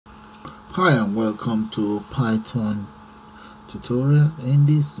Hi and welcome to Python tutorial. In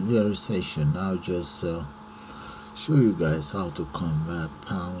this very session I'll just show you guys how to convert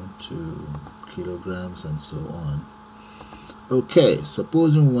pound to kilograms and so on. Okay,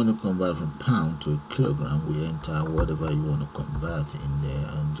 supposing we want to convert from pound to a kilogram, we enter whatever you want to convert in there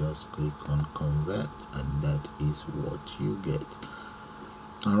and just click on convert, and that is what you get.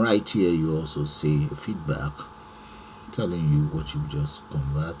 And right here you also see a feedback telling you what you just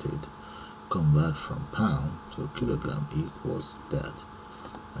converted. Convert from pound to kilogram equals that,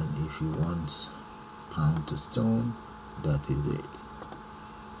 and if you want pound to stone, that is it.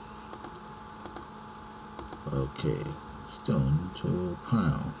 Okay, stone to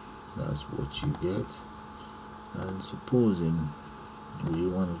pound, that's what you get. And supposing we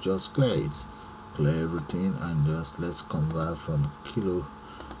want to just clear it, clear everything, and just let's convert from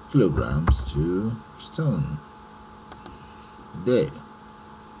kilograms to stone there,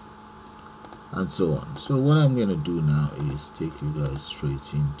 and so on. So what I'm going to do now is take you guys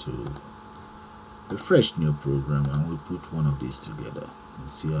straight into a fresh new program, and we put one of these together and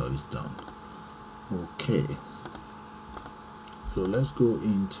see how it's done. Okay, so let's go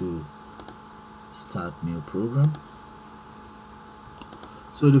into start new program.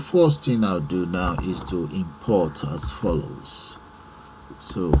 So the first thing I'll do now is to import as follows.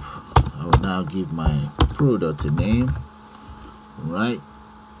 So I will now give my product a name, right?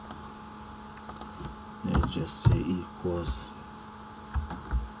 Let's just say equals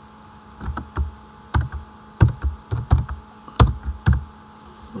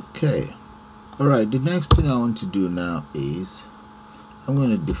okay. Alright, the next thing I want to do now is I'm going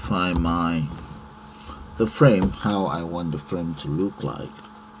to define the frame, how I want the frame to look like.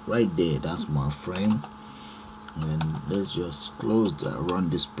 Right there, that's my frame. And let's just close that, run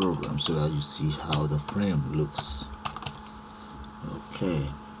this program so that you see how the frame looks. Okay,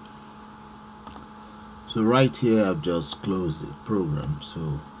 so right here I've just closed the program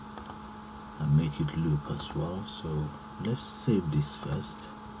so I make it loop as well. So let's save this first,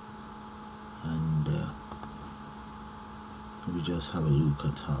 and we just have a look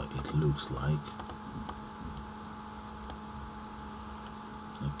at how it looks like.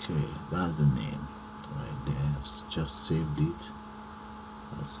 Okay, that's the name right there. I've just saved it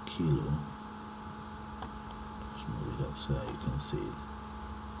as kilo. Let's move it up so that you can see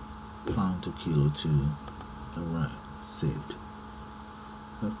it. Pound to kilo 2. Alright, saved.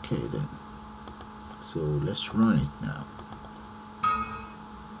 Okay then, so let's run it now.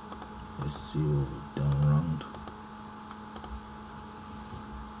 Let's see what we've done wrong.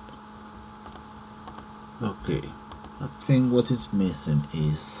 Okay, I think what is missing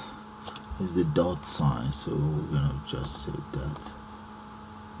is the dot sign, so we're gonna just save that.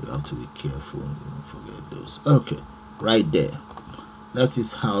 We have to be careful, we don't forget those. Okay, right there, that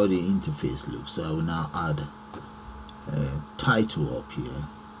is how the interface looks. So I will now add a title up here.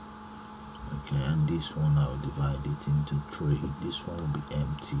 Okay, and this one I will divide it into 3. This one will be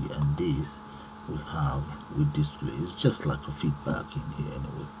empty, and this we display. It's just like a feedback in here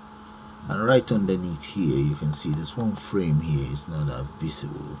anyway. And right underneath here you can see this one frame here is not that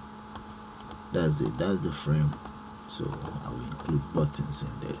visible. That's it, that's the frame. So I will include buttons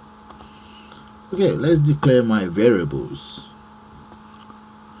in there. Okay, let's declare my variables.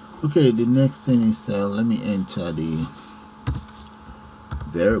 Okay, the next thing is let me enter the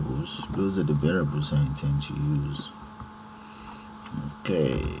variables. Those are the variables I intend to use.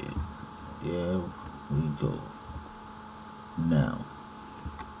 Okay, here we go. Now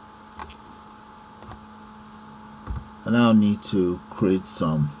I now need to create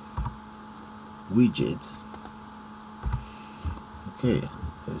some widgets. Okay,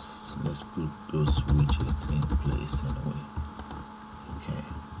 let's put those widgets in place anyway. Okay,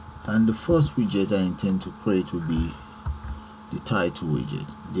 and the first widget I intend to create will be the title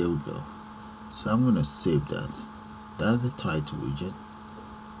widget. There we go. So I'm going to save that. That's the title widget.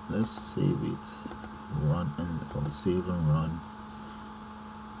 Let's save it, run, and save and run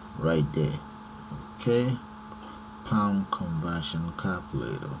right there. Okay, pound conversion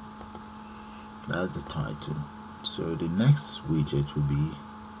calculator, that's the title. So the next widget will be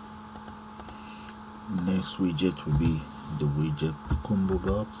the widget combo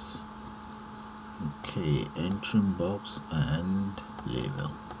box. Okay, entering box and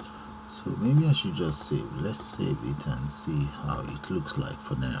label. So maybe I should just save. Let's save it and see how it looks like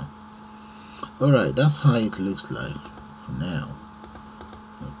for now. Alright, that's how it looks like for now.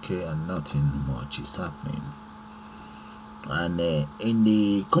 Okay, and nothing much is happening. And in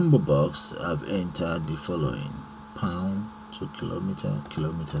the combo box I've entered the following: pound to kilometer,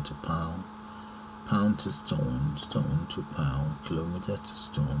 kilometer to pound, pound to stone, stone to pound, kilometer to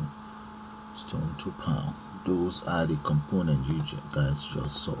stone, stone to pound. Those are the components you guys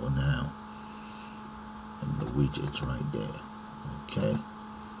just saw now, and the widget right there. Okay,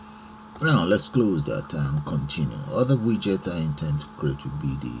 now let's close that and continue. Other widgets I intend to create will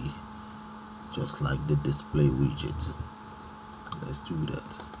be the just like the display widgets. Let's do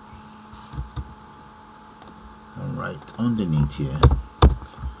that. Alright, underneath here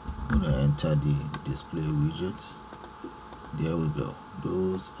I'm going to enter the display widget. There we go.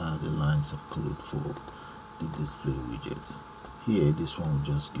 Those are the lines of code for the display widget. Here this one will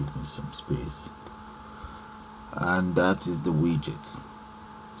just give me some space, and that is the widget.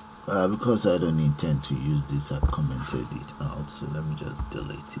 Because I don't intend to use this, I commented it out, so let me just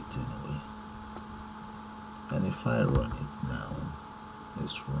delete it anyway. And if I run it now,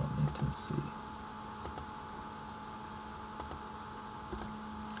 let's run it and see.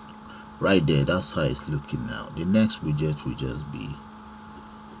 Right there, that's how it's looking now. The next widget will just be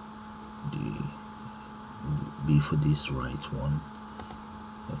for this right one.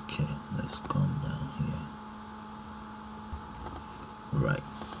 Okay, let's come down here. Right,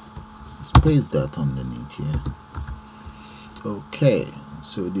 let's paste that underneath here. Okay,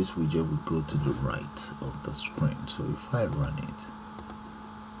 so this widget will go to the right of the screen. So if I run it,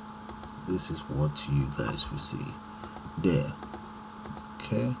 this is what you guys will see there.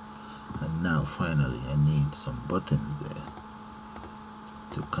 Okay, and now finally I need some buttons there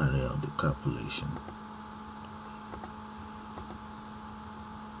to carry out the calculation.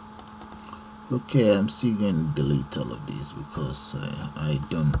 Okay, I'm still going to delete all of this because I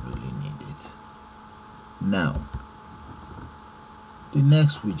don't really need it. Now the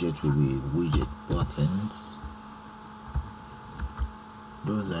next widget will be widget buttons.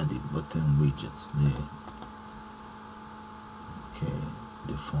 Those are the button widgets there. Okay,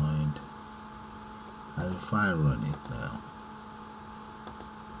 defined. And if I run it now,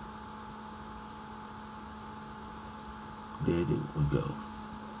 there we go.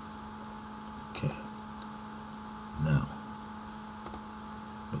 Okay, now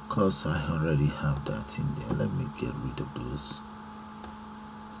because I already have that in there, let me get rid of those,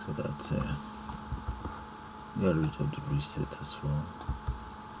 so that get rid of the reset as well,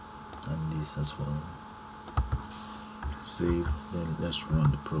 and this as well. Save, then let's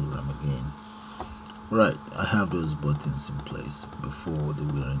run the program again. Right, I have those buttons in place. Before they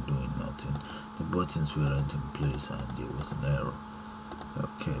weren't doing nothing. The buttons weren't in place and there was an error.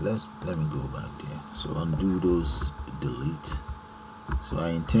 Okay, let me go back there. So undo those, delete. So I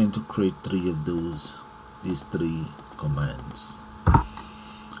intend to create 3 of those, these 3 commands.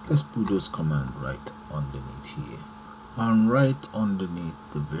 Let's put those commands right underneath here, and right underneath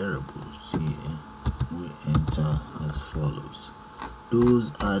the variables here we enter as follows.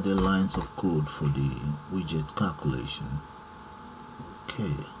 Those are the lines of code for the widget calculation.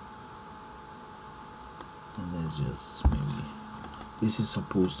 Okay, and let's just maybe this is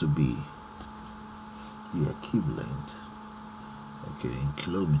supposed to be the equivalent, okay, in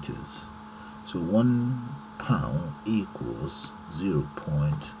kilometers. So 1 pound equals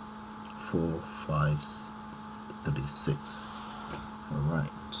 0.4536.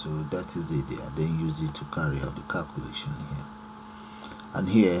 Alright, so that is it there. Then use it to carry out the calculation here. And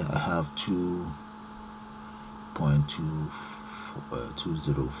here I have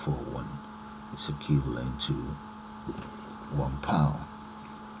 2.2041. It's equivalent to 1 pound.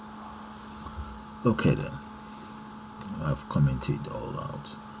 Okay then, I've commented all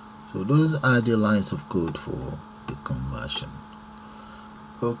out. So those are the lines of code for the conversion.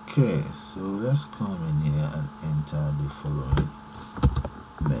 Okay, so let's come in here and enter the following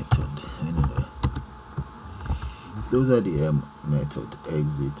method. Anyway, those are the method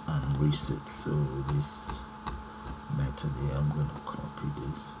exit and reset. So this method here, I'm going to copy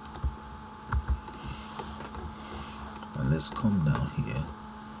this, and let's come down here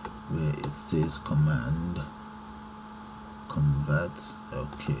where it says command convert.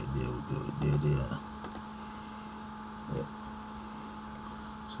 Okay, there we go, there they are. Yeah.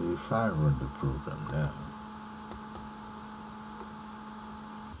 So if I run the program now,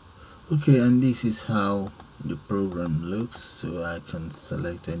 okay, and this is how the program looks. So I can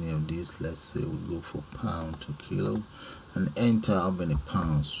select any of these. Let's say we go for pound to kilo and enter how many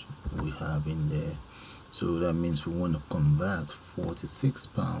pounds we have in there. So that means we want to convert 46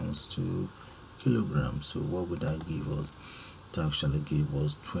 pounds to kilograms. So what would that give us? It actually gave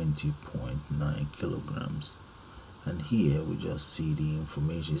us 20.9 kilograms. And here we just see the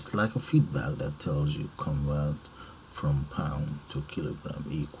information. It's like a feedback that tells you convert from pound to kilogram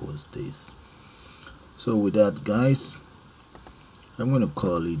equals this. So with that, guys, I'm going to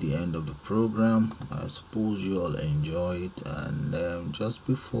call it the end of the program. I suppose you all enjoy it, and just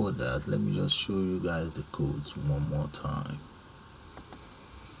before that, let me just show you guys the codes one more time.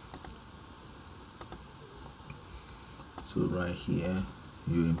 So right here,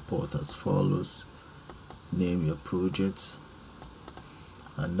 you import as follows: name your project,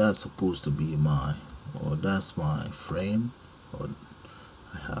 and that's supposed to be that's my frame, or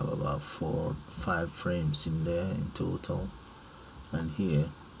I have about 4-5 frames in there in total. And here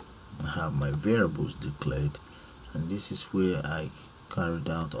I have my variables declared, and this is where I carried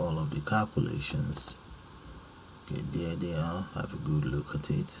out all of the calculations. Okay, there they are. Have a good look at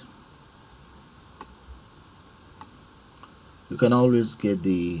it. You can always get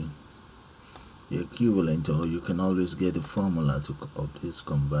the equivalent, or you can always get the formula of this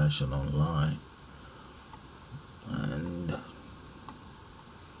conversion online, and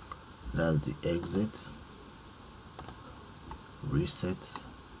that's the exit, reset,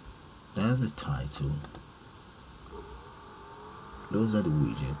 that's the title, those are the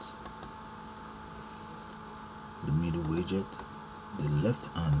widgets, the middle widget, the left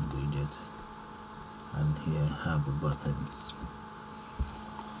hand widget, and here I have the buttons.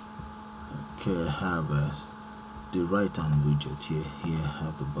 Okay, I have the right hand widget here I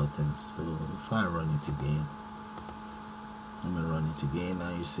have the buttons. So if I run it again, let me run it again.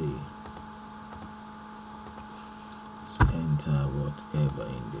 Now you see, let's enter whatever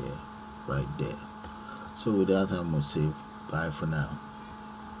in there, right there. So with that, I'm gonna say bye for now.